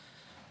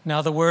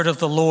Now the word of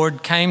the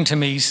Lord came to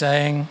me,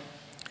 saying,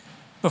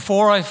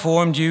 "Before I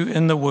formed you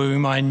in the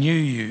womb, I knew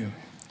you,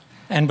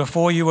 and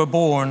before you were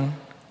born,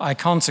 I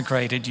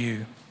consecrated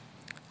you.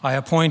 I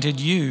appointed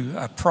you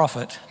a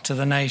prophet to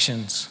the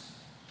nations."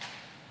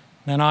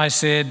 Then I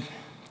said,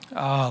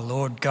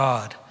 Lord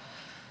God,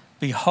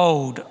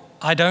 behold,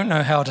 I don't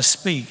know how to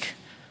speak,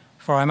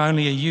 for I'm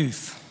only a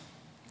youth.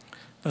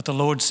 But the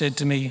Lord said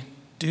to me,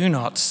 "Do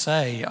not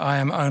say, I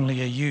am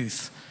only a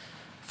youth.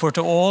 For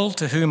to all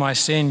to whom I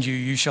send you,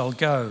 you shall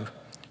go,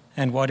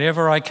 and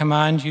whatever I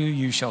command you,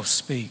 you shall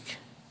speak.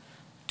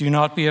 Do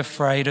not be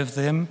afraid of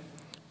them,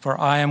 for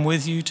I am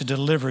with you to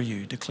deliver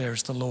you,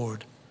 declares the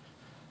Lord."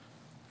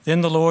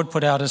 Then the Lord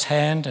put out his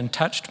hand and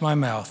touched my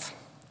mouth.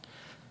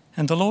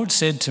 And the Lord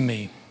said to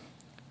me,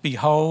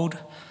 "Behold,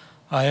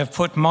 I have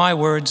put my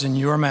words in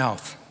your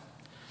mouth.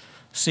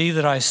 See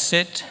that I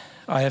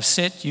have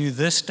set you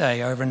this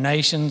day over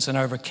nations and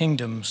over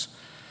kingdoms,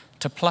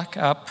 to pluck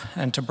up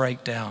and to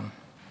break down,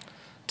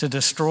 to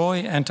destroy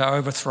and to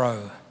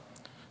overthrow,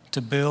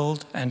 to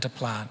build and to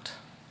plant.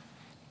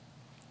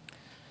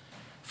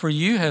 For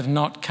you have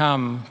not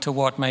come to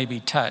what may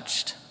be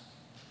touched,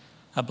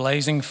 a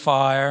blazing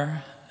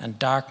fire and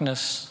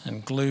darkness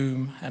and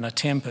gloom and a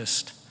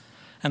tempest,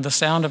 and the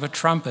sound of a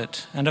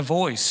trumpet and a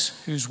voice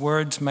whose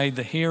words made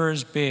the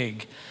hearers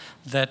beg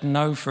that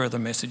no further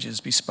messages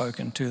be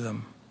spoken to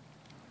them.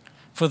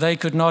 For they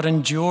could not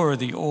endure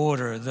the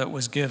order that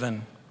was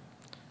given.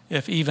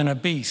 If even a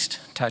beast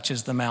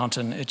touches the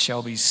mountain, it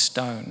shall be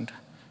stoned.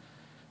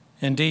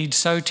 Indeed,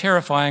 so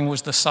terrifying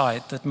was the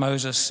sight that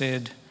Moses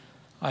said,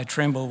 "I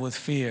tremble with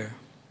fear."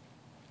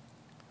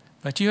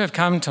 But you have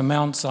come to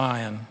Mount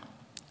Zion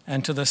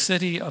and to the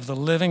city of the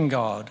living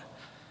God,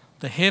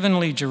 the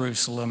heavenly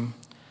Jerusalem,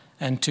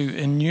 and to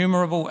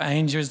innumerable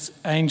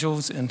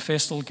angels in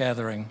festal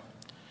gathering,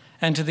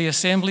 and to the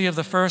assembly of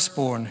the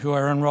firstborn who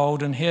are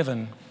enrolled in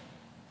heaven,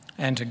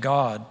 and to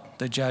God,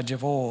 the judge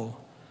of all,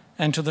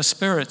 and to the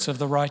spirits of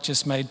the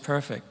righteous made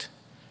perfect,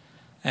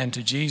 and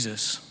to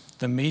Jesus,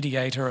 the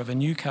mediator of a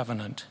new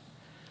covenant,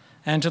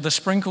 and to the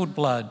sprinkled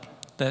blood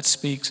that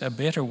speaks a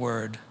better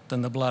word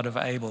than the blood of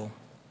Abel.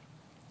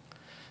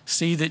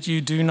 See that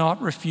you do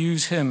not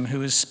refuse him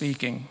who is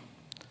speaking.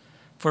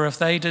 For if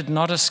they did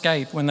not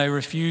escape when they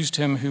refused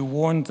him who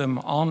warned them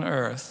on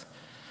earth,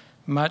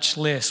 much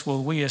less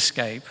will we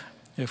escape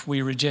if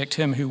we reject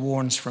him who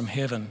warns from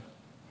heaven.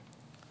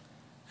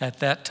 At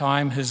that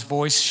time his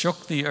voice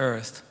shook the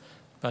earth,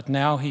 but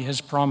now he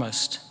has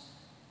promised,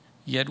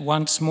 "Yet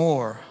once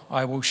more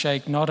I will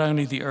shake not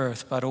only the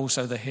earth but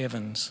also the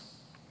heavens."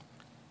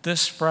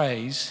 This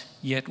phrase,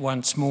 "yet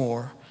once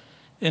more,"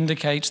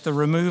 indicates the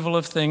removal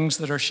of things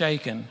that are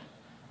shaken,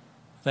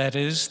 that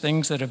is,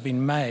 things that have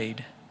been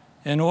made,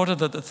 in order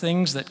that the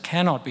things that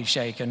cannot be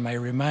shaken may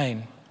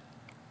remain.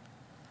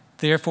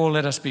 Therefore,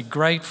 let us be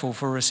grateful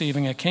for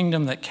receiving a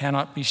kingdom that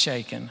cannot be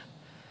shaken,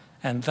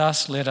 and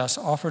thus let us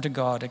offer to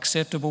God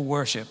acceptable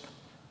worship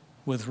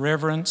with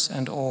reverence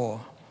and awe,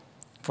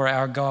 for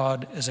our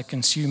God is a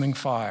consuming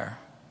fire.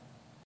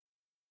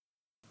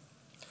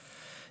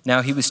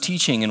 Now he was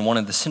teaching in one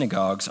of the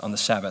synagogues on the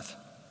Sabbath,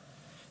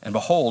 and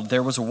behold,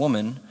 there was a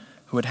woman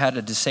who had had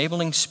a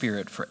disabling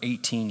spirit for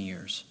 18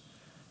 years.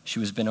 She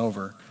was bent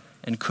over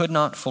and could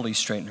not fully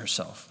straighten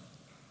herself.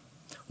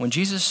 When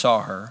Jesus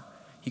saw her,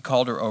 he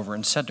called her over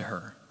and said to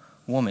her,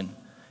 "Woman,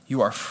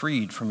 you are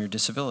freed from your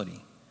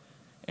disability."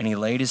 And he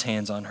laid his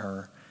hands on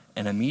her,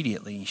 and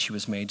immediately she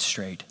was made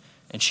straight,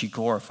 and she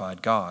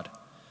glorified God.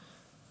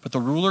 But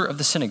the ruler of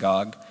the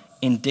synagogue,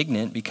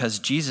 indignant because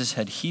Jesus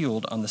had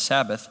healed on the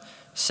Sabbath,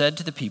 said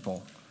to the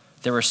people,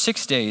 "There are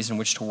 6 days in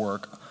which to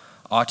work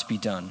ought to be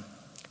done.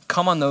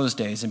 Come on those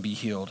days and be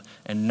healed,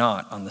 and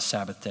not on the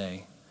Sabbath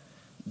day."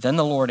 Then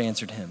the Lord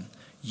answered him,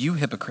 "You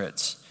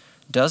hypocrites,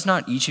 does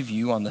not each of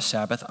you on the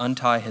Sabbath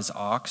untie his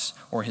ox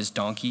or his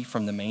donkey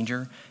from the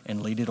manger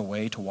and lead it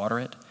away to water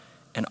it?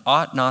 And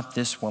ought not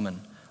this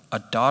woman, a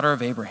daughter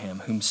of Abraham,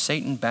 whom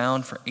Satan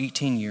bound for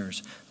 18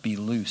 years, be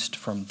loosed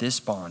from this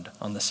bond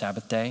on the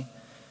Sabbath day?"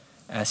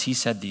 As he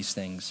said these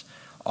things,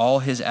 all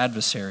his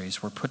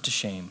adversaries were put to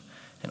shame,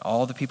 and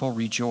all the people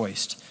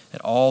rejoiced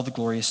at all the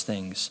glorious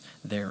things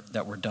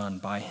that were done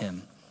by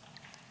him.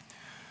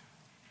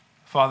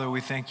 Father,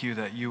 we thank you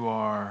that you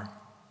are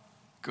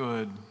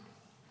good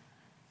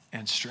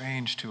and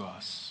strange to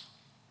us,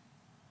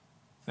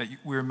 that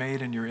we're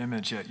made in your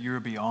image, yet you're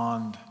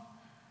beyond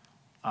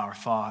our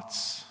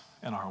thoughts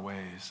and our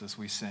ways, as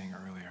we sang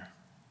earlier.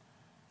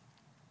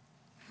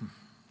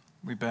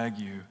 We beg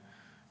you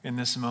in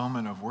this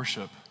moment of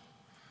worship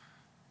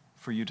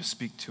for you to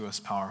speak to us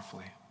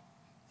powerfully,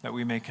 that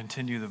we may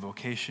continue the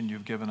vocation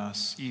you've given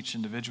us each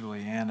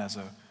individually and as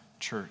a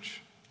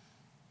church.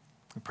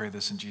 We pray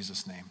this in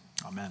Jesus' name.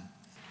 Amen.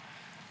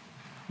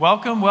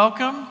 Welcome,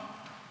 welcome.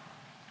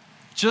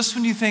 Just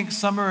when you think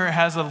summer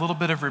has a little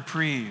bit of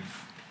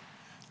reprieve,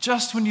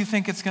 just when you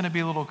think it's going to be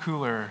a little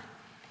cooler,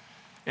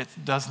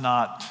 it does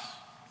not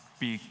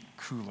be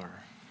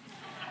cooler.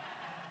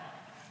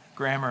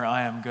 Grammar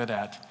I am good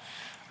at.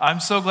 I'm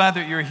so glad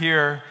that you're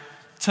here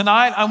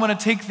Tonight, I want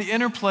to take the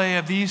interplay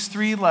of these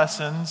three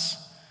lessons,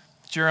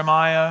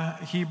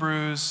 Jeremiah,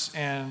 Hebrews,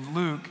 and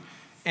Luke,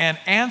 and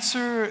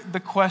answer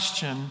the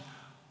question,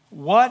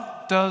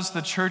 what does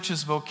the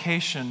church's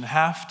vocation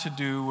have to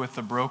do with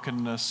the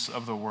brokenness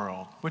of the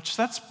world? Which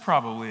that's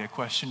probably a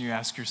question you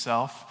ask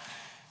yourself,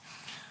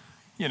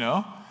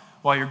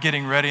 while you're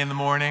getting ready in the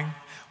morning.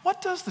 What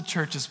does the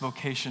church's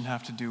vocation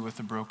have to do with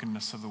the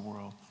brokenness of the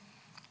world?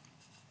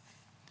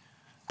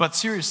 But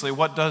seriously,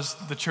 what does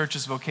the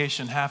church's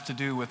vocation have to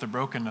do with the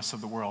brokenness of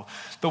the world?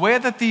 The way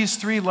that these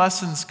three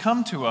lessons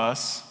come to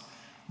us,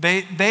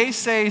 they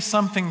say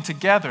something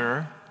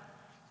together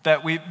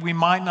that we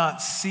might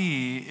not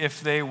see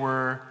if they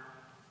were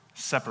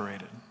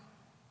separated.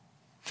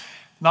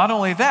 Not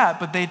only that,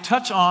 but they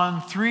touch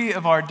on three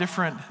of our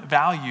different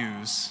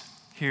values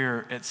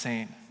here at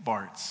St.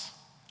 Bart's.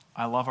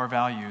 I love our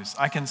values.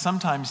 I can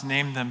sometimes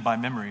name them by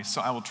memory,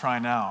 so I will try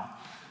now.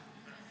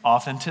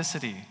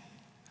 Authenticity,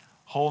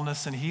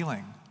 wholeness and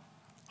healing,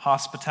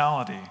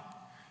 hospitality,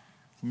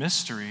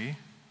 mystery,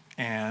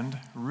 and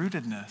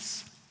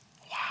rootedness.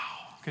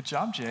 Wow, good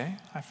job, Jay.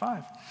 High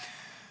five.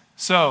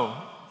 So,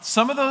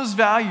 some of those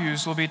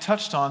values will be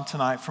touched on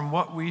tonight from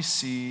what we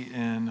see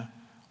in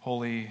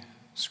Holy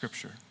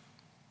Scripture.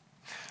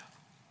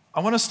 I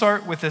want to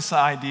start with this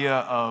idea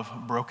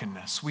of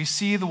brokenness. We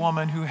see the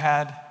woman who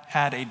had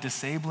a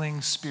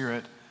disabling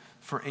spirit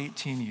for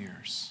 18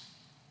 years.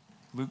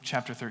 Luke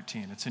chapter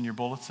 13. It's in your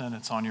bulletin,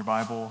 it's on your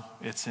Bible,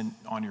 it's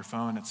on your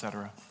phone,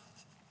 etc.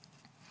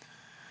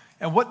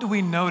 And what do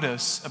we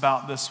notice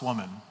about this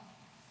woman?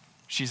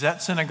 She's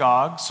at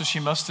synagogue, so she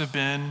must have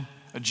been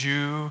a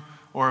Jew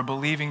or a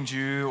believing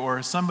Jew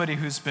or somebody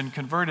who's been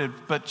converted,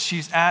 but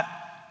she's at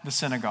the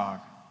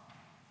synagogue.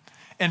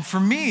 And for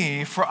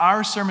me, for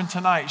our sermon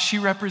tonight, she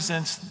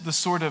represents the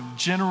sort of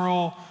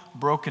general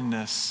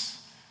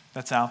brokenness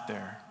that's out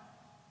there.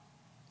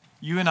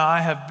 You and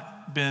I have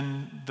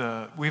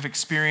we've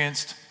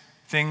experienced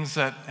things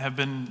that have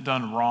been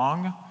done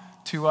wrong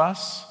to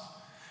us.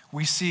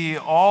 We see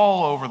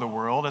all over the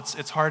world,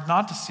 it's hard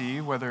not to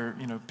see whether,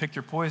 pick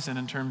your poison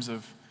in terms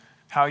of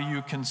how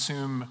you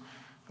consume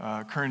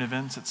current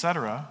events,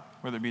 etc.,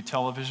 whether it be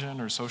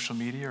television or social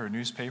media or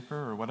newspaper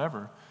or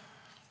whatever.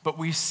 But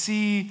we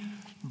see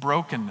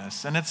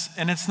brokenness, and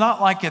it's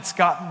not like it's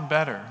gotten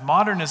better.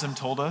 Modernism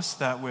told us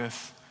that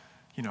with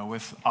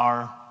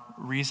our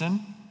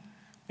reason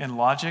and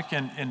logic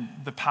and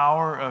the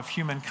power of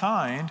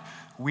humankind,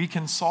 we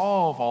can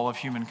solve all of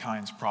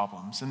humankind's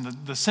problems. And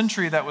the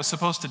century that was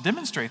supposed to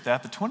demonstrate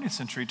that, the 20th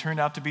century, turned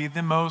out to be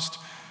the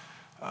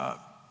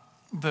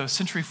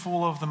century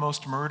full of the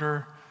most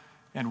murder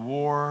and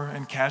war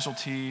and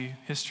casualty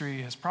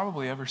history has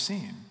probably ever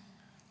seen.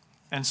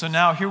 And so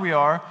now here we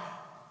are,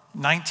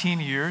 19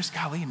 years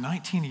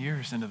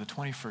into the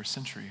 21st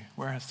century.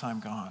 Where has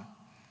time gone?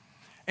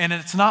 And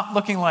it's not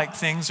looking like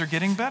things are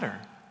getting better.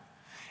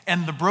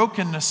 And the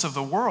brokenness of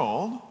the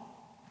world,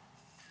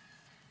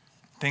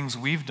 things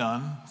we've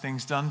done,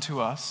 things done to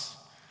us,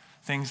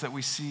 things that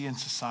we see in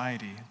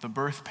society, the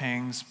birth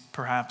pangs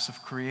perhaps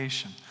of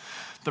creation,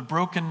 the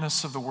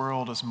brokenness of the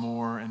world is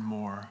more and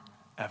more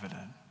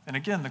evident. And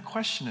again, the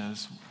question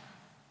is,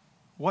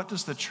 what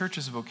does the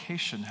church's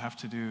vocation have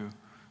to do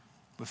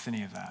with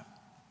any of that?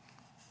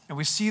 And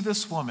we see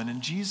this woman,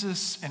 and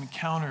Jesus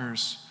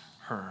encounters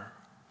her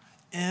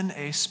in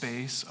a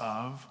space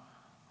of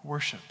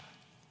worship.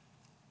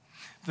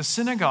 The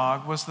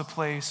synagogue was the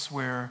place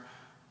where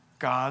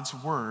God's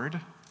word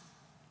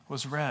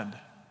was read,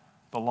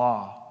 the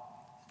law,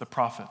 the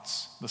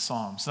prophets, the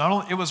Psalms.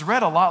 It was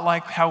read a lot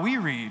like how we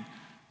read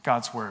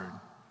God's word,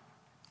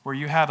 where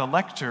you had a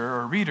lector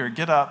or a reader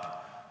get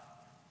up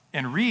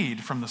and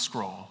read from the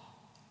scroll,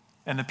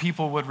 and the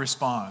people would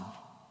respond.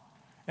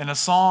 And a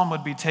psalm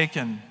would be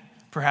taken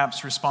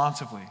perhaps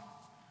responsively,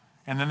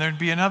 and then there'd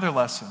be another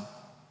lesson.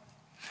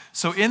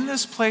 So in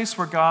this place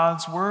where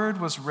God's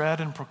word was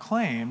read and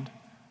proclaimed,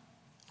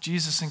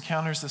 Jesus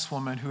encounters this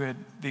woman who had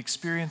the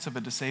experience of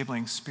a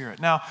disabling spirit.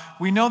 Now,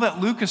 we know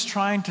that Luke is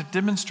trying to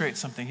demonstrate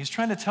something. He's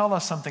trying to tell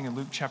us something in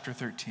Luke chapter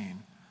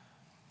 13.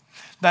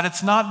 That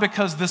it's not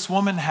because this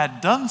woman had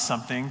done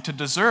something to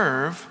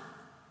deserve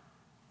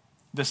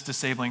this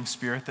disabling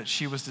spirit that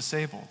she was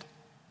disabled.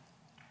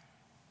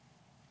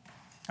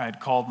 I had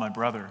called my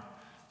brother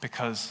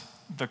because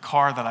the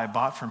car that I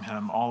bought from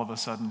him all of a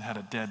sudden had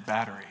a dead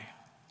battery.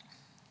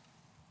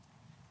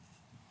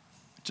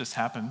 It just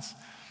happens.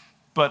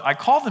 But I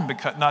called him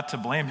because, not to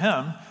blame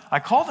him, I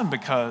called him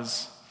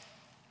because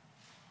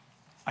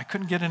I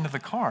couldn't get into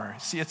the car.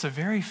 See, it's a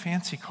very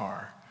fancy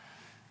car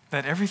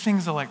that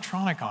everything's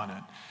electronic on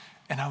it.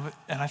 And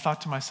I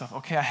thought to myself,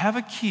 okay, I have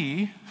a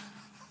key,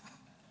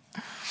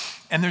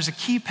 and there's a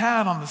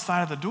keypad on the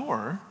side of the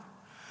door,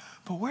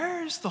 but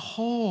where is the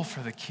hole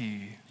for the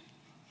key?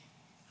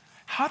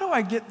 How do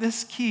I get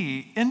this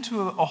key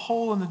into a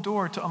hole in the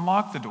door to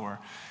unlock the door?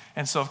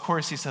 And so, of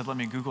course, he said, let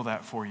me Google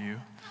that for you.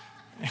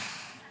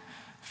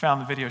 Found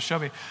the video,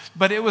 showed me.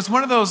 But it was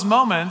one of those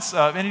moments,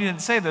 and he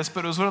didn't say this,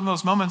 but it was one of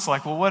those moments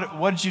like, well,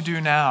 what did you do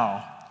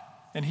now?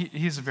 And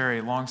he's a very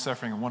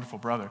long-suffering and wonderful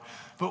brother.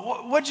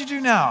 But what'd you do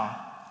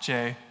now,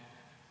 Jay?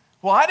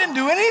 Well, I didn't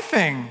do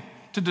anything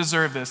to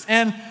deserve this.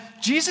 And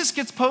Jesus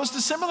gets posed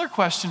a similar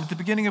question at the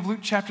beginning of Luke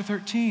chapter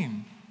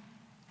 13.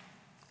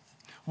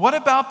 What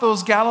about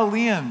those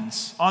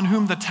Galileans on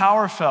whom the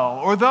tower fell,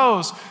 or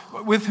those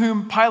with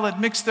whom Pilate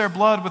mixed their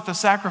blood with the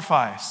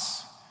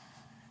sacrifice?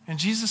 And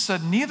Jesus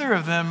said, neither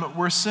of them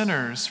were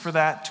sinners for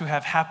that to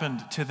have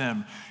happened to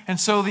them. And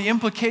so the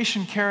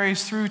implication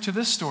carries through to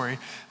this story.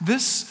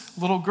 This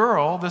little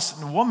girl, this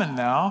woman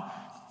now,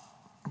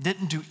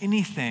 didn't do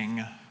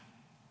anything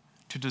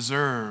to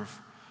deserve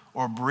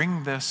or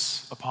bring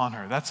this upon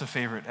her. That's a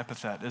favorite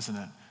epithet, isn't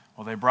it?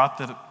 Well, they brought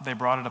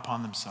it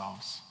upon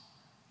themselves.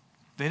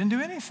 They didn't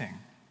do anything.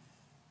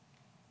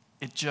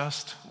 It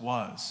just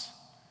was.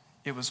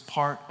 It was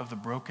part of the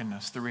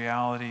brokenness, the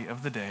reality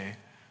of the day,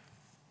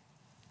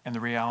 and the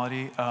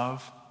reality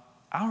of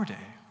our day.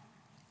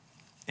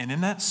 And in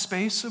that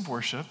space of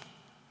worship,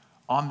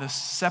 on this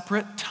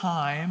separate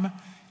time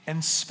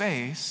and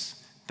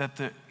space that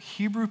the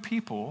Hebrew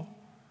people,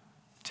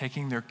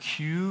 taking their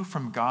cue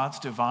from God's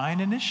divine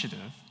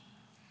initiative,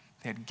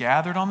 they had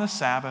gathered on the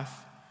Sabbath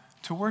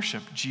to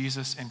worship.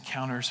 Jesus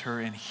encounters her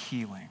in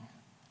healing,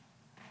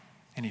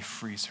 and he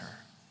frees her.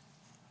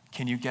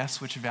 Can you guess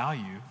which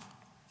value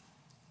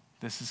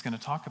this is going to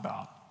talk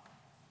about?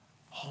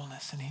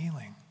 Wholeness and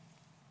healing.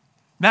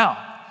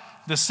 Now,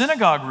 the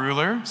synagogue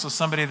ruler, so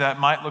somebody that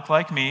might look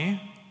like me,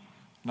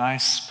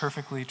 nice,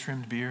 perfectly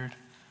trimmed beard,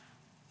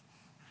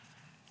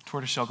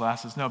 tortoiseshell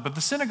glasses, no, but the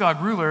synagogue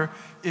ruler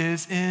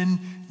is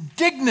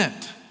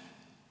indignant.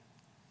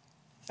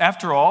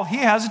 After all, he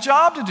has a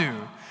job to do.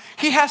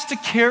 He has to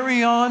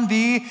carry on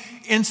the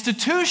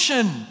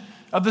institution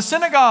of the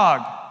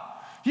synagogue.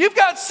 You've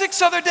got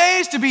 6 other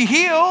days to be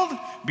healed.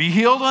 Be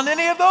healed on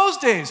any of those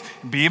days.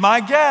 Be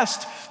my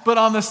guest. But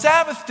on the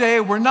Sabbath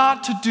day, we're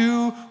not to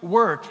do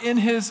work. In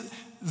his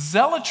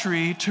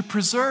zealotry to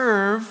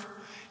preserve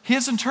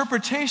his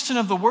interpretation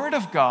of the Word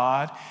of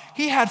God,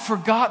 he had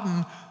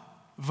forgotten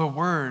the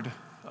Word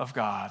of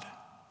God.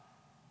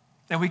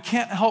 And we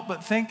can't help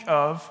but think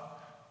of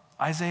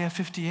Isaiah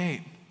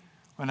 58,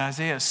 when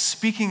Isaiah is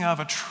speaking of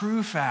a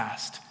true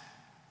fast.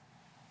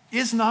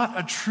 Is not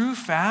a true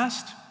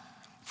fast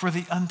for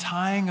the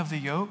untying of the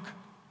yoke,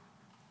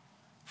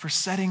 for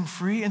setting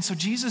free? And so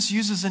Jesus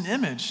uses an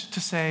image to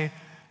say,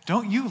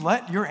 don't you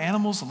let your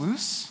animals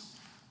loose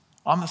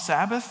on the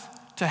Sabbath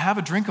to have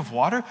a drink of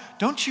water?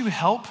 Don't you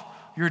help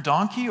your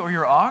donkey or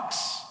your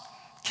ox?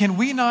 Can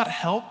we not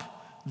help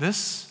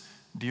this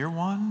dear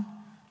one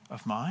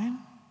of mine?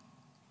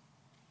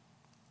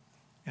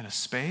 In a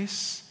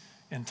space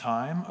and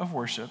time of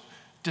worship,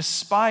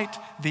 despite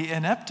the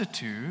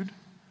ineptitude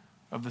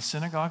of the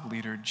synagogue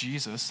leader,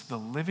 Jesus, the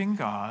living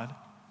God,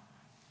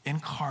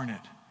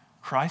 incarnate,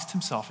 Christ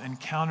himself,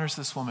 encounters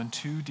this woman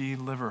to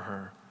deliver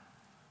her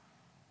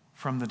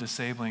from the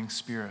disabling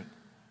spirit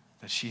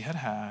that she had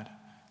had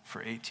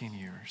for 18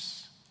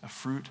 years, a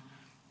fruit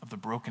of the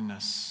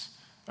brokenness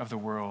of the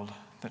world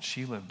that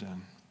she lived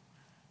in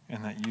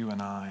and that you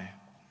and I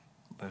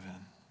live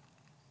in.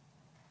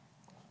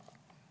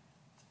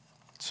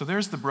 So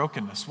there's the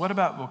brokenness. What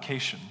about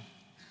vocation?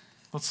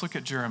 Let's look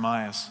at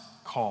Jeremiah's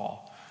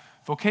call.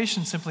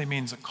 Vocation simply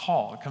means a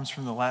call. It comes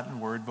from the Latin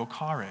word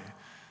vocare,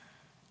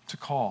 to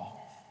call.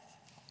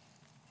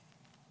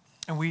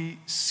 And we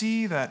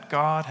see that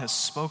God has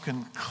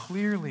spoken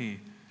clearly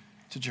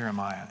to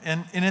Jeremiah.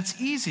 And it's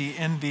easy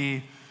in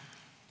the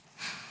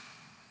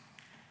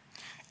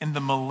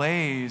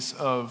malaise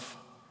of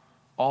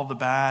all the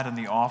bad and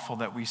the awful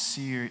that we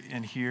see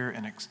and hear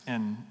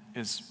and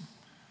is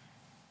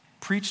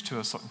preached to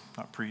us,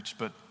 not preached,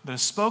 but that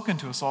is spoken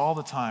to us all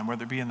the time,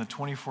 whether it be in the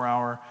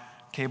 24-hour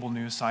cable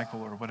news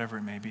cycle or whatever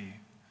it may be.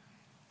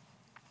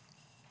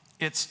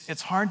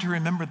 It's hard to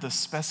remember the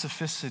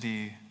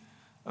specificity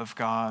of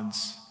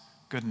God's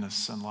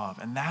goodness and love.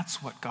 And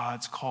that's what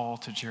God's call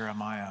to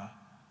Jeremiah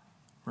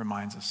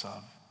reminds us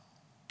of.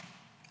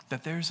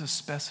 That there's a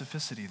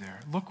specificity there.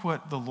 Look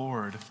what the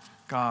Lord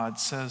God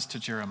says to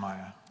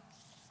Jeremiah.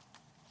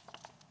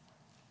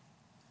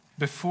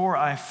 Before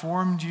I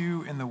formed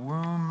you in the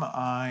womb,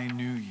 I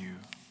knew you.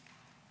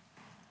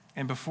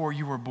 And before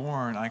you were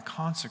born, I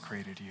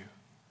consecrated you.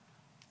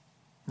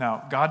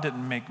 Now, God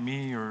didn't make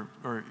me or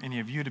any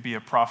of you to be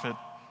a prophet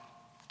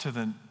to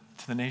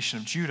the nation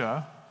of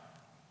Judah,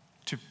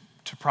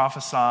 to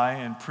prophesy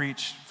and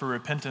preach for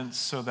repentance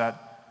so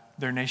that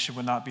their nation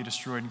would not be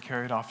destroyed and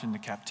carried off into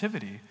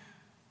captivity.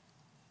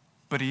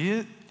 But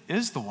he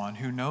is the one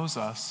who knows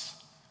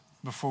us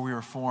before we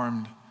were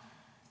formed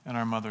in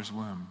our mother's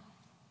womb.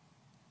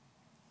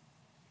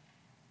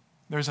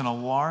 There's an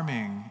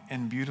alarming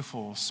and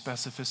beautiful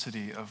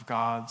specificity of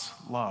God's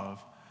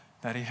love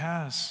that he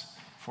has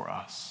for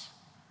us.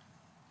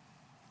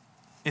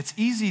 It's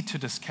easy to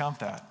discount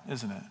that,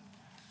 isn't it?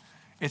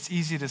 It's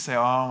easy to say, oh,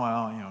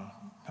 well,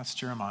 that's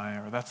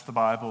Jeremiah, or that's the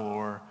Bible,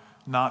 or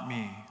not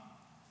me.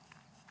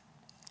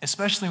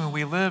 Especially when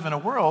we live in a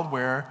world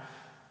where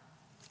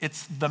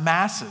it's the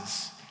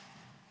masses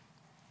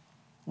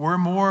We're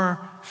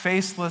more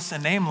faceless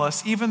and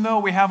nameless, even though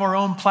we have our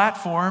own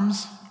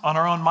platforms on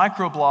our own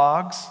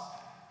microblogs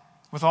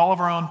with all of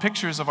our own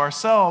pictures of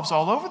ourselves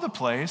all over the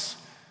place.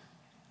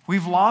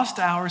 We've lost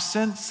our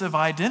sense of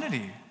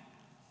identity,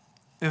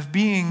 of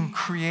being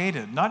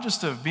created, not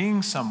just of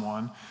being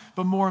someone,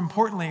 but more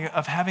importantly,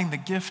 of having the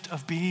gift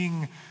of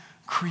being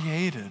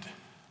created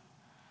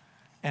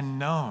and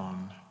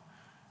known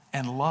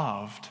and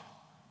loved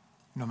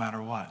no matter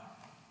what.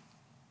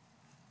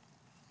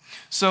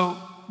 So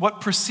what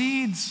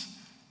precedes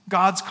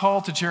God's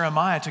call to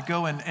Jeremiah to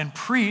go and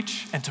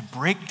preach and to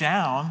break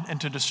down and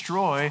to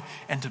destroy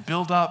and to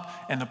build up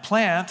and to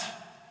plant,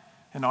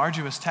 an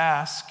arduous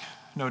task,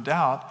 no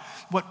doubt,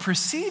 what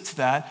precedes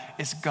that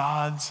is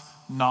God's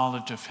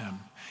knowledge of him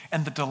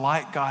and the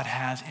delight God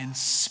has in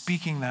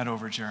speaking that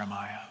over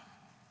Jeremiah.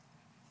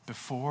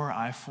 Before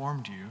I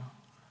formed you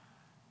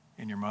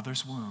in your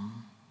mother's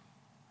womb,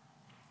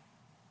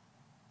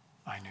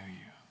 I knew you.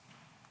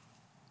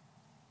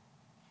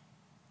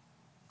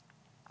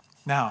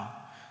 Now,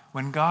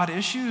 when God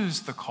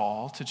issues the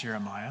call to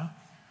Jeremiah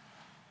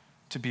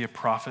to be a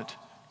prophet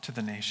to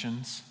the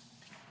nations,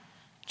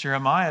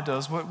 Jeremiah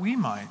does what we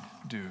might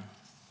do.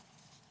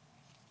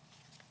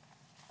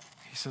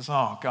 He says,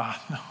 oh, God,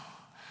 no.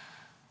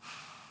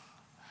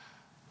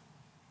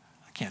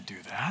 I can't do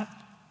that.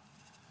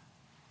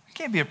 I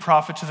can't be a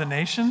prophet to the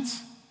nations.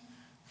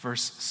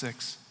 Verse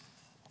 6.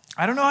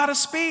 I don't know how to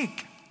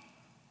speak.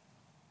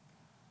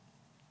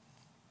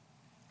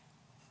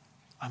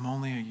 I'm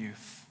only a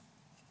youth.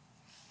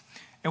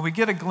 And we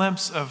get a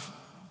glimpse of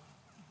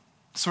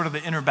sort of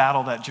the inner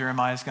battle that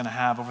Jeremiah is going to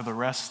have over the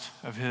rest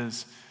of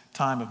his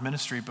time of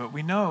ministry. But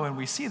we know and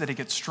we see that he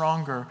gets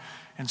stronger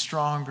and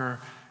stronger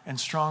and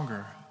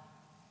stronger.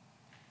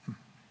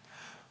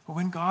 But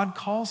when God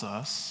calls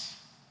us,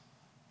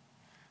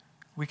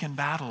 we can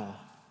battle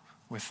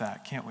with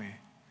that, can't we?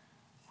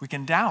 We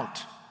can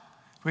doubt.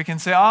 We can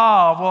say,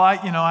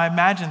 I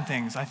imagine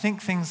things. I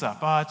think things up.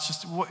 It's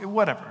just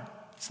whatever.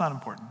 It's not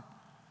important.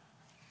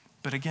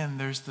 But again,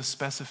 there's the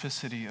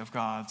specificity of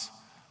God's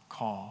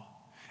call.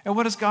 And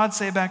what does God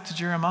say back to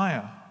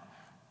Jeremiah?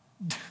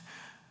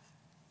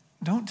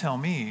 Don't tell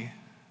me,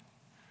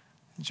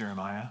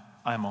 Jeremiah,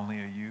 I'm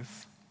only a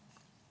youth.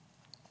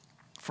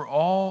 For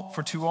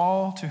to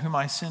all to whom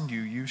I send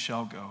you, you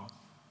shall go.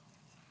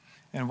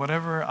 And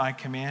whatever I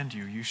command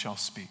you, you shall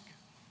speak.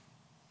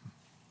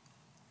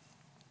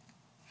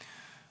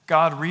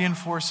 God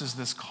reinforces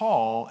this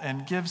call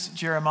and gives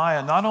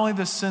Jeremiah not only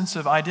this sense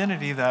of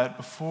identity that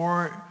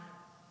before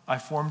I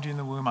formed you in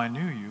the womb, I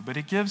knew you, but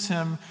it gives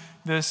him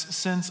this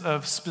sense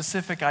of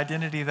specific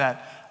identity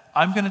that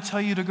I'm going to tell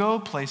you to go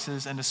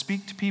places and to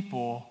speak to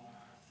people,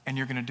 and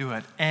you're going to do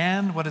it.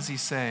 And what does he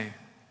say?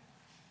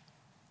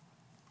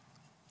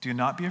 Do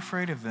not be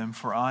afraid of them,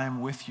 for I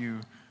am with you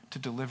to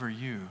deliver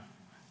you,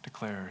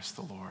 declares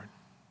the Lord.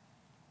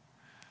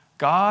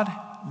 God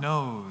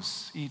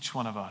knows each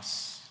one of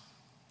us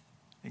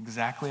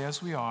exactly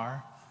as we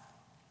are,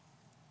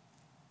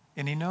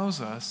 and he knows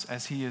us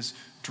as he is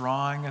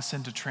drawing us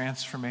into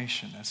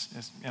transformation.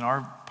 As in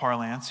our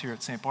parlance here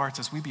at St. Bart's,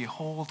 as we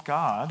behold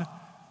God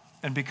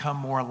and become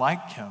more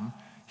like him,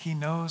 he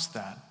knows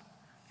that,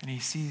 and he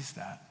sees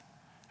that,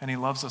 and he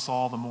loves us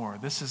all the more.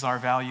 This is our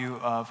value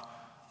of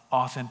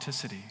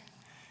authenticity.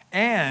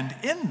 And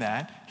in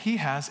that, he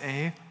has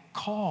a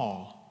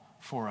call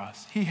for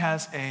us. He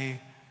has a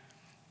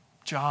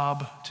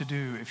job to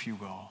do, if you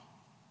will.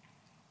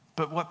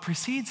 But what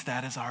precedes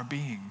that is our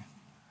being.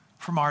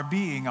 From our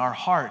being, our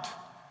heart,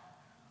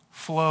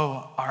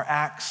 flow our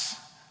acts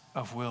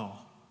of will.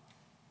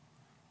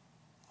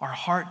 Our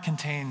heart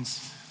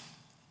contains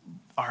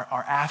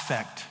our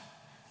affect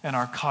and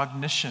our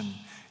cognition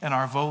and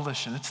our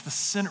volition.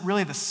 It's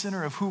really the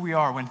center of who we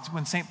are.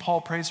 When St.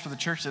 Paul prays for the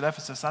church at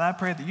Ephesus, and I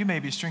pray that you may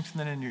be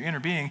strengthened in your inner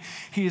being,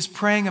 he is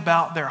praying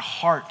about their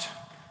heart,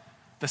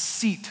 the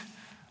seat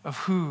of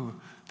who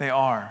they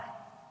are.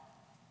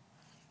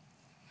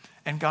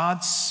 And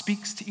God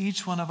speaks to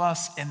each one of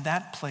us in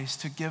that place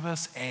to give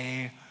us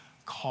a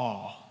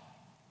call,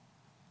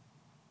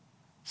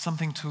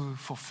 something to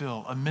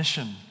fulfill, a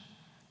mission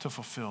to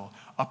fulfill,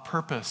 a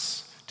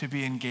purpose to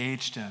be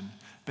engaged in.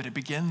 But it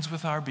begins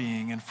with our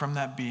being, and from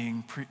that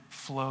being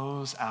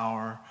flows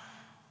our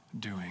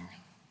doing.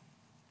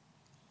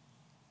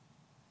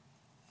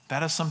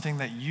 That is something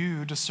that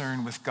you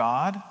discern with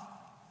God.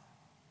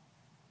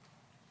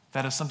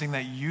 That is something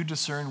that you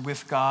discern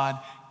with God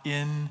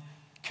in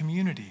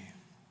community.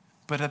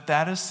 But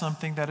that is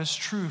something that is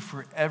true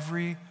for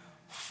every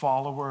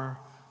follower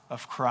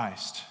of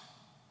Christ,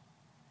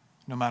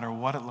 no matter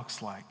what it looks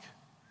like.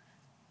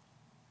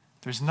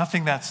 There's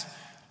nothing that's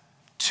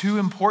too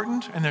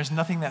important, and there's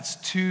nothing that's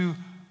too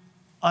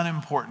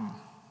unimportant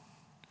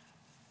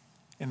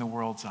in the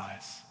world's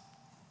eyes.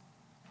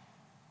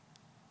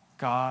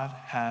 God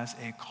has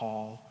a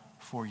call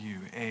for you,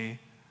 a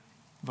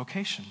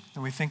vocation.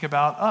 And we think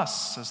about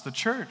us as the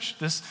church,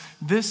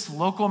 this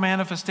local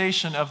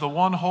manifestation of the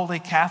one holy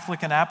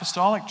Catholic and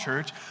Apostolic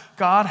Church.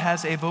 God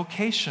has a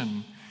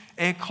vocation,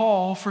 a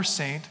call for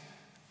St.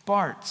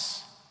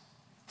 Bart's.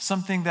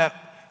 something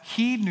that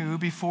he knew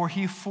before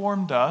he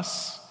formed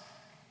us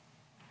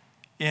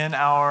in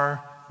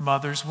our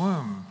mother's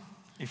womb,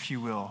 if you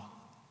will.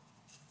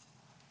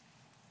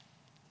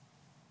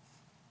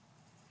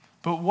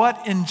 But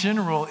what in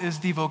general is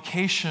the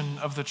vocation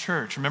of the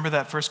church? Remember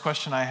that first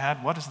question I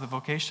had? What does the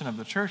vocation of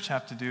the church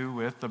have to do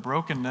with the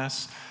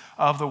brokenness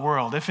of the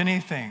world, if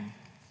anything?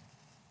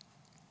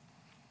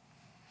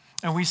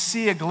 And we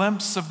see a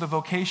glimpse of the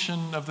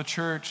vocation of the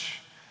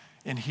church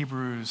in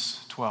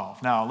Hebrews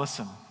 12. Now,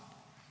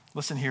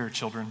 listen here,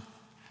 children.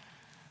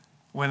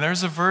 When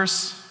there's a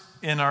verse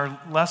in our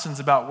lessons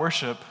about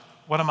worship,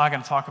 what am I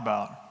going to talk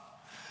about?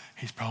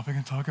 He's probably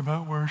going to talk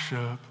about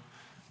worship.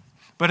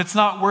 But it's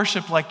not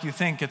worship like you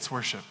think it's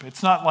worship.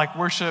 It's not like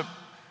worship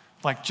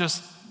like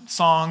just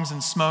songs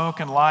and smoke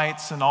and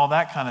lights and all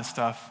that kind of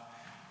stuff.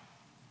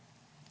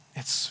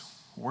 It's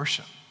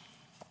worship.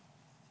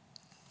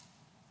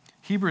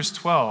 Hebrews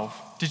 12.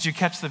 Did you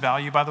catch the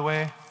value, by the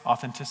way?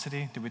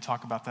 Authenticity. Did we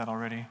talk about that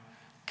already?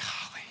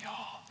 Golly,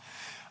 y'all.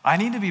 I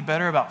need to be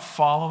better about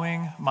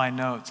following my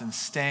notes and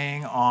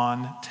staying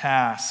on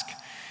task.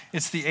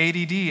 It's the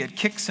ADD. It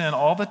kicks in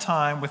all the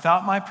time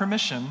without my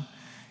permission.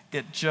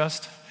 It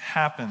just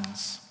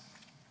happens.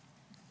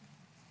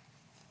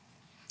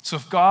 So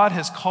if God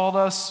has called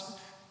us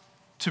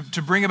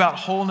to bring about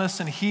wholeness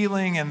and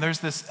healing, and there's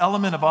this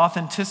element of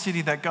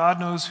authenticity that God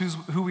knows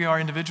who we are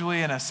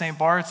individually, and as St.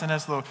 Bart's and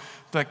as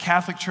the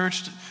Catholic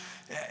Church,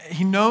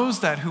 he knows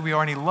that who we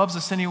are, and he loves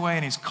us anyway,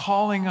 and he's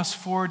calling us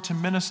forward to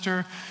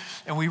minister.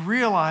 And we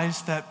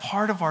realize that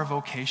part of our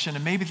vocation,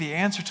 and maybe the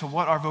answer to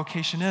what our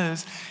vocation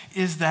is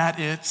that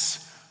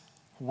it's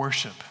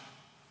worship.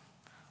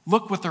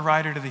 Look what the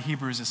writer to the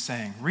Hebrews is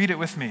saying. Read it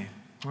with me.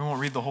 We won't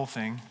read the whole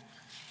thing.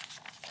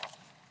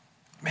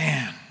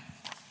 Man,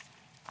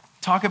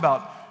 talk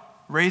about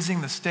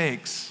raising the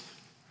stakes.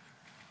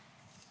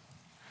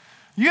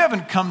 You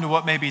haven't come to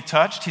what may be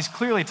touched. He's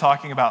clearly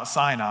talking about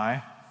Sinai,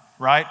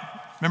 right?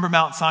 Remember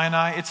Mount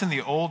Sinai? It's in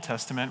the Old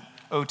Testament,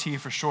 OT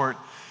for short.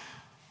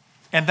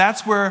 And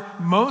that's where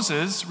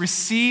Moses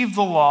received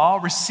the law,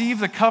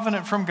 received the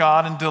covenant from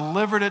God, and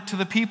delivered it to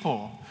the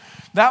people.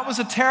 That was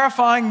a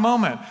terrifying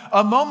moment,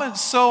 a moment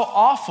so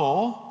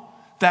awful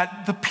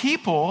that the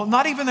people,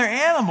 not even their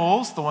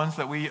animals, the ones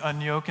that we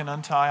unyoke and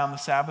untie on the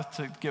Sabbath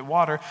to get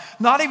water,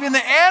 not even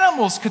the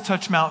animals could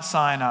touch Mount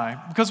Sinai,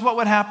 because what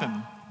would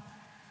happen?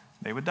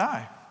 They would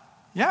die.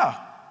 Yeah,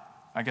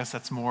 I guess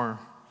that's more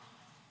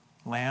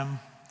lamb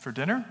for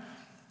dinner.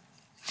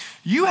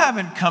 You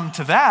haven't come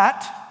to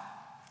that.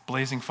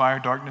 Blazing fire,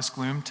 darkness,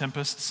 gloom,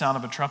 tempest, sound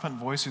of a trumpet,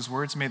 voice whose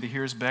words made the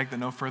hearers beg that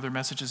no further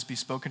messages be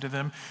spoken to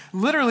them.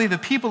 Literally, the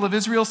people of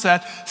Israel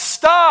said,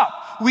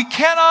 "Stop! We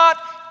cannot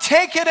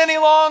take it any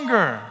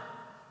longer."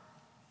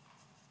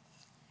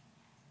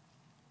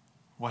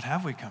 What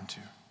have we come to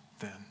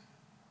then?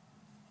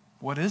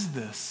 What is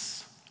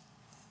this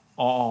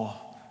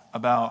all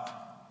about,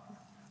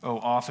 O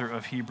author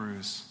of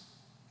Hebrews?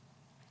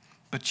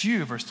 But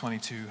you, verse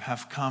 22,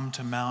 have come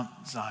to Mount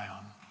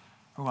Zion.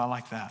 Oh, I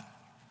like that.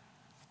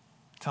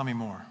 Tell me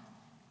more.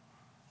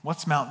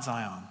 What's Mount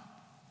Zion?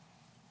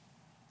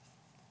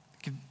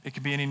 It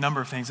could be any number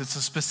of things. It's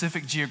a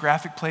specific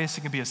geographic place.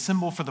 It can be a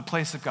symbol for the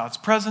place of God's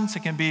presence.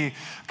 It can be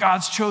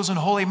God's chosen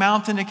holy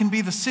mountain. It can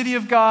be the city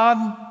of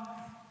God.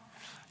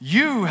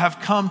 You have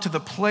come to the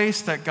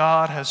place that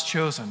God has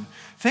chosen.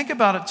 Think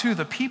about it too,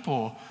 the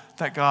people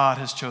that God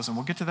has chosen.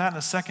 We'll get to that in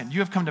a second. You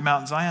have come to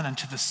Mount Zion and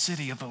to the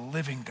city of the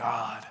living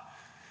God.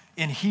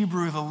 In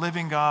Hebrew, the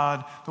living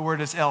God, the word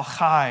is El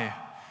Chai,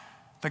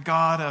 the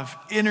God of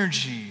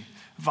energy,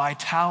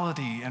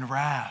 vitality, and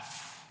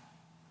wrath.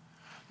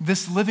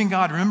 This living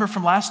God, remember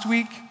from last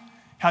week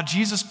how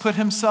Jesus put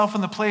himself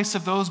in the place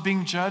of those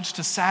being judged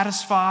to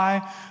satisfy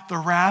the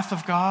wrath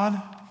of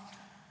God?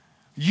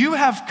 You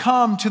have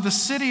come to the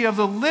city of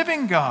the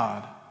living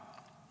God,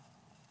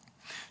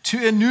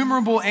 to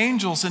innumerable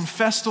angels in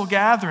festal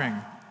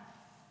gathering.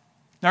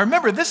 Now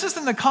remember, this is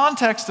in the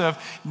context of,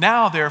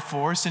 now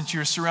therefore, since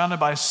you're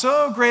surrounded by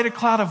so great a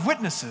cloud of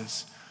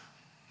witnesses.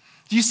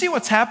 Do you see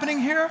what's happening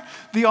here?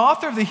 The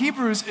author of the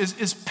Hebrews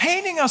is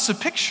painting us a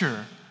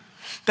picture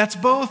that's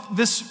both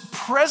this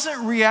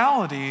present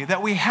reality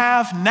that we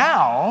have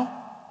now,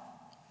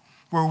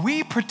 where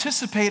we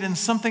participate in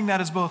something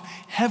that is both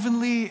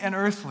heavenly and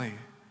earthly,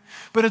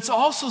 but it's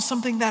also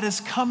something that is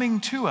coming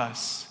to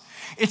us.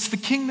 It's the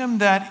kingdom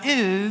that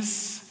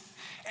is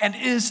and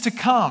is to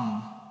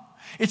come.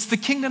 It's the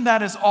kingdom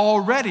that is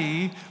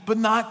already, but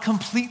not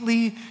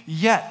completely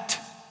yet.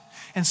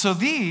 And so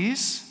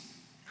these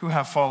who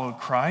have followed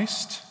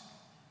Christ,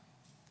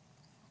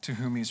 to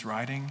whom he's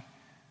writing,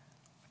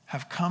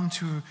 have come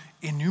to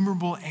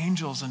innumerable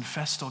angels in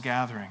festal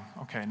gathering.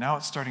 Okay, now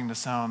it's starting to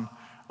sound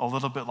a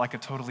little bit like a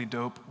totally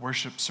dope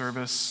worship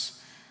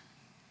service.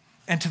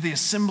 And to the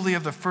assembly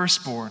of the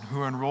firstborn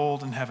who are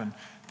enrolled in heaven.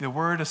 The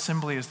word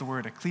assembly is the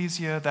word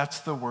ecclesia. That's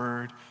the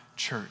word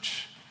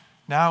church.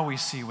 Now we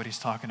see what he's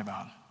talking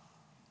about.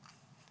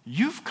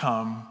 You've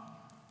come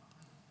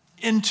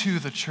into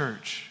the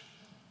church.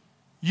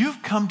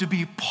 You've come to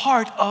be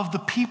part of the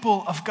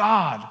people of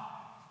God.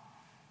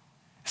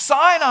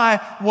 Sinai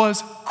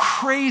was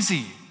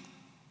crazy.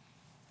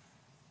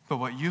 But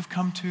what you've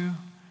come to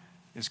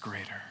is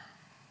greater.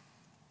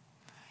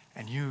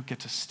 And you get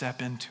to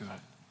step into it.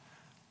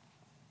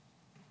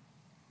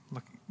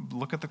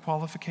 Look at the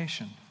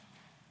qualification.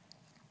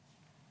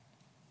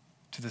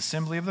 To the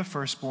assembly of the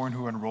firstborn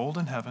who are enrolled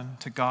in heaven,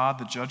 to God,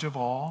 the judge of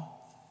all.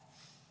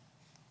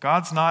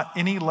 God's not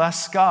any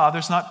less God.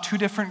 There's not two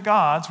different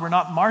gods. We're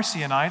not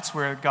Marcionites,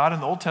 where God in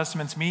the Old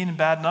Testament's mean and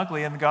bad and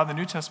ugly, and the God in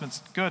the New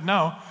Testament's good.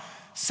 No,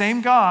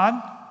 same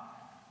God.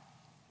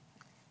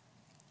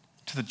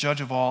 To the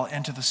judge of all,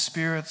 and to the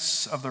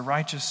spirits of the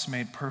righteous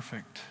made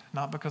perfect,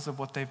 not because of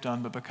what they've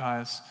done, but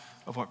because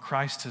of what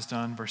Christ has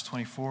done. Verse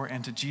 24,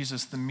 and to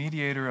Jesus, the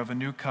mediator of a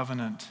new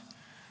covenant,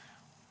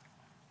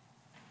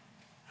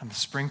 and the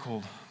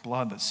sprinkled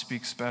blood that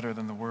speaks better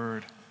than the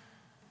word,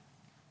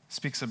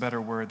 speaks a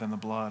better word than the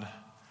blood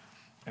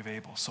of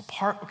Abel. So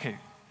time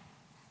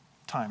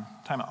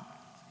out.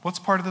 What's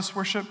part of this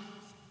worship?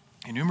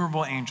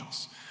 Innumerable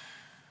angels,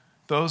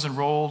 those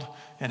enrolled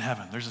in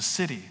heaven. There's a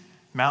city,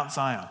 Mount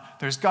Zion.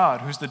 There's God,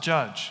 who's the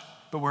judge,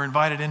 but we're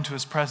invited into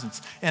his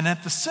presence. And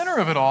at the center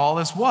of it all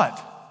is what?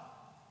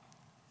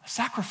 A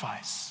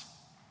sacrifice.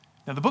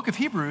 Now, the book of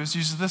Hebrews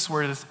uses this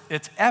word,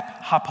 it's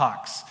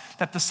ep-hapax,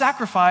 that the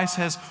sacrifice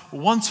has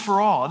once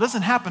for all. It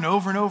doesn't happen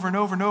over and over and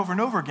over and over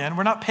and over again.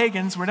 We're not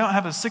pagans. We don't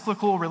have a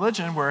cyclical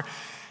religion where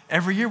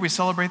every year we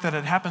celebrate that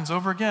it happens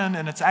over again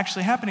and it's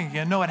actually happening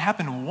again. No, it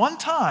happened one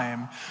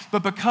time,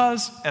 but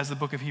because, as the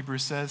book of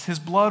Hebrews says, his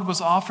blood was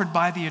offered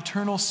by the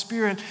eternal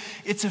Spirit,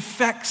 its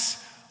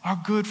effects are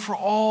good for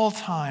all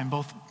time,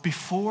 both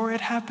before it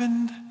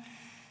happened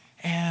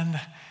and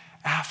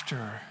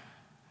after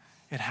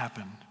it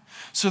happened.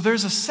 So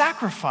there's a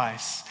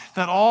sacrifice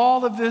that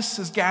all of this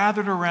is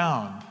gathered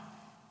around.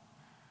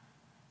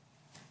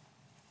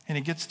 And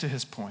he gets to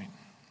his point.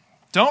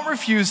 Don't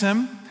refuse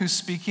him who's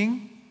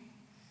speaking.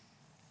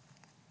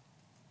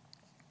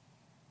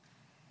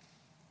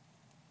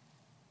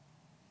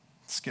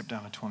 Skip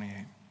down to 28.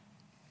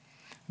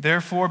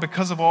 Therefore,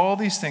 because of all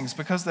these things,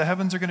 because the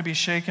heavens are going to be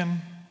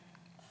shaken,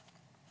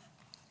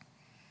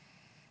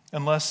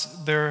 unless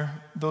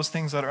they're those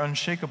things that are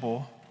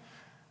unshakable,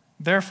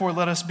 therefore,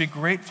 let us be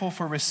grateful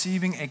for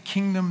receiving a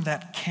kingdom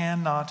that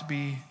cannot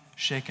be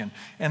shaken.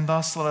 And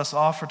thus, let us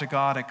offer to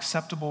God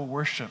acceptable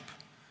worship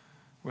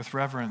with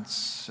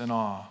reverence and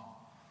awe,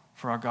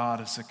 for our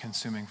God is a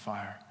consuming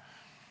fire.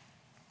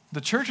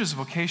 The church's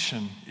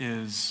vocation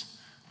is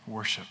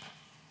worship.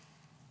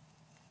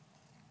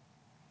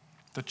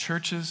 The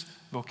church's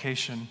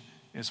vocation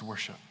is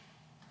worship.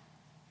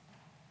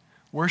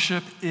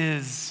 Worship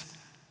is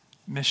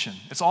mission.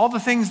 It's all the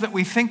things that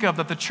we think of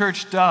that the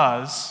church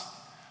does,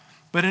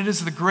 but it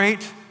is the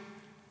great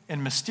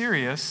and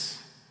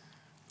mysterious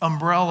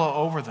umbrella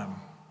over them.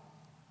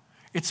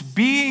 It's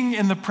being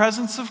in the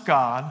presence of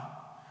God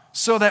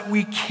so that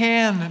we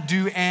can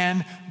do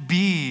and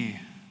be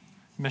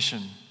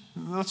mission.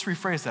 Let's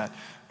rephrase that.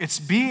 It's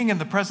being in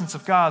the presence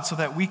of God so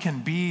that we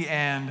can be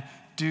and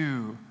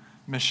do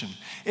mission.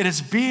 It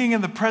is being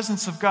in the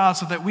presence of God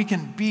so that we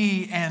can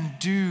be and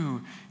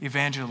do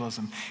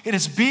evangelism. It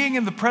is being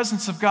in the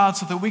presence of God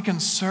so that we can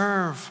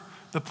serve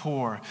the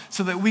poor,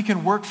 so that we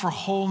can work for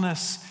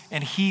wholeness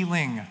and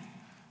healing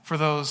for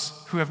those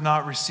who have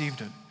not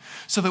received it,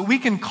 so that we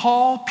can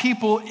call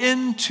people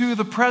into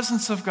the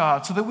presence of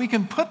God, so that we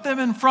can put them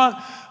in front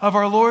of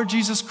our Lord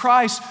Jesus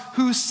Christ,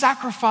 who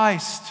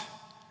sacrificed,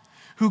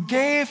 who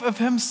gave of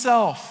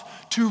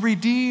himself to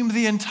redeem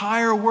the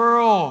entire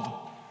world.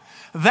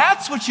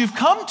 That's what you've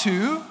come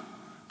to,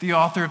 the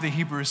author of the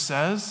Hebrews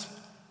says.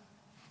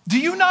 Do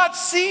you not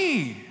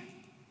see?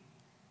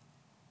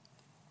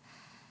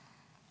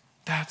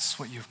 That's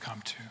what you've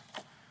come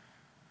to.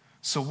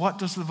 So what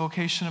does the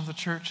vocation of the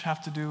church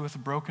have to do with the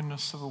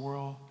brokenness of the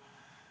world?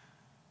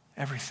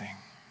 Everything.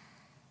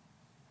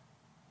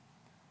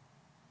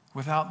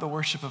 Without the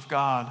worship of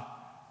God,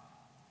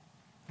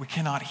 we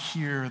cannot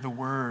hear the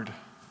word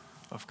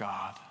of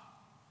God.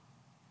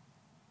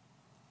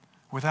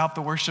 Without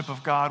the worship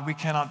of God, we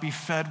cannot be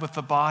fed with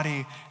the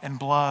body and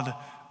blood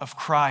of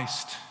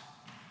Christ.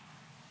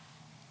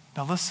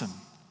 Now listen,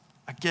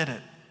 I get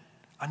it.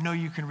 I know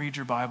you can read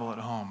your Bible at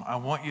home. I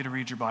want you to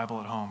read your Bible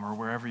at home or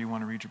wherever you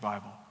want to read your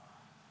Bible.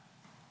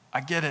 I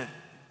get it.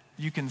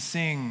 You can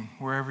sing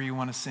wherever you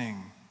want to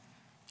sing.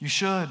 You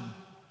should.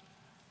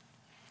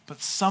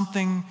 But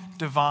something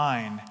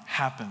divine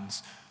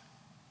happens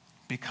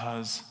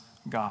because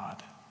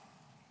God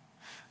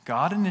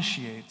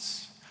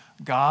initiates,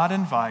 God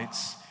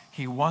invites.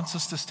 He wants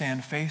us to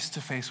stand face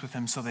to face with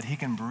him so that he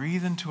can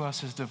breathe into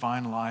us his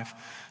divine life,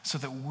 so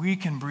that we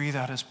can breathe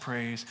out his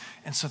praise,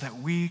 and so that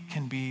we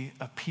can be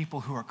a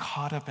people who are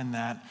caught up in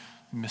that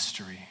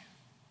mystery.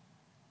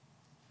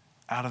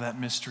 Out of that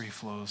mystery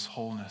flows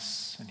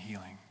wholeness and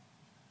healing,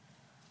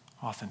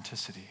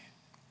 authenticity,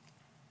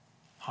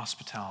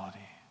 hospitality,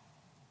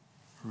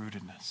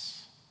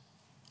 rootedness,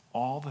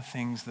 all the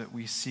things that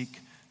we seek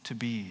to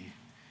be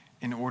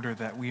in order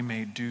that we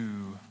may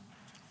do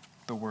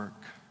the work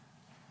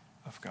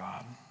of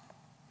God.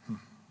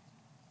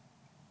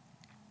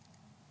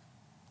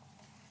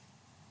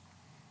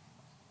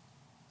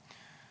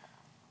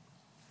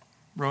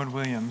 Rowan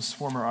Williams,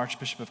 former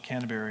Archbishop of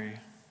Canterbury,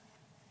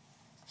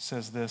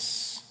 says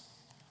this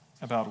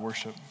about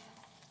worship.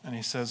 And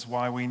he says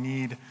why we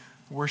need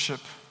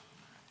worship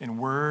in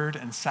word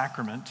and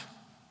sacrament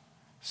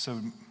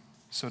so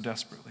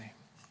desperately.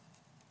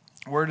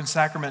 Word and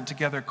sacrament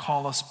together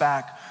call us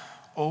back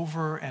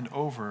over and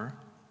over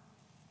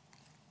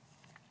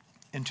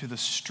into the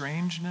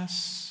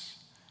strangeness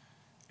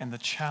and the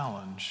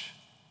challenge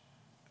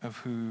of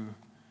who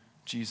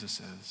Jesus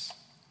is.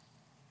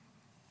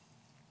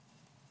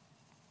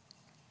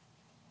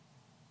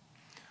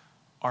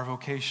 Our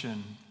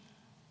vocation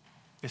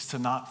is to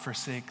not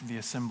forsake the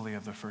assembly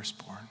of the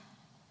firstborn,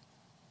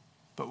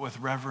 but with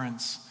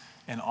reverence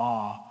and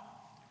awe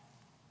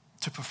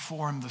to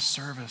perform the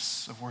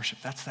service of worship.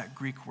 That's that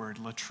Greek word,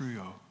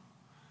 latruo.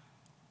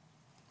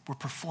 We're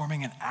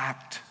performing an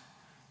act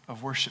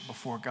of worship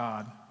before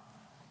God.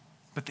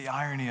 But the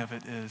irony of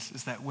it is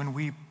that when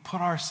we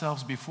put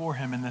ourselves before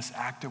him in this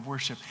act of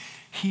worship,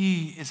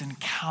 he is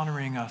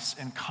encountering us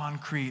in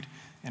concrete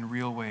and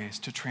real ways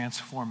to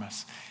transform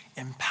us,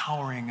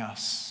 empowering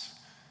us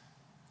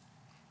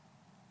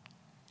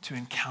to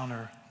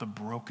encounter the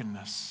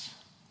brokenness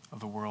of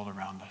the world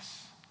around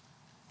us,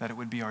 that it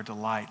would be our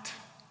delight,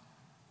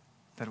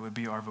 that it would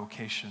be our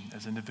vocation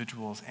as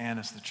individuals and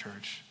as the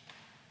church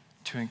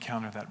to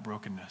encounter that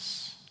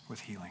brokenness with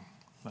healing.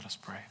 Let us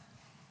pray.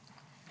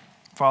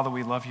 Father,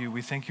 we love you.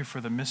 We thank you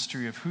for the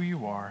mystery of who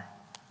you are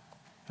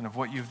and of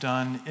what you've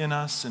done in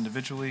us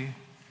individually,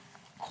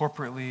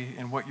 corporately,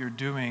 and what you're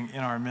doing in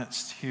our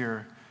midst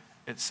here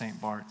at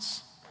St.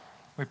 Bart's.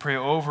 We pray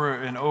over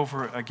and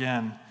over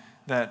again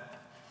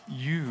that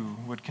you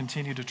would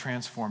continue to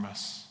transform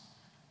us,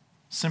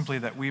 simply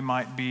that we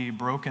might be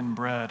broken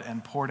bread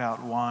and poured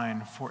out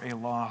wine for a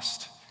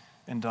lost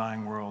and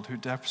dying world who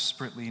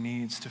desperately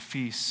needs to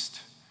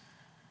feast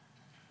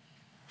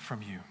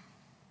from you.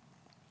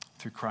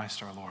 Through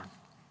Christ our Lord.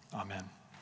 Amen.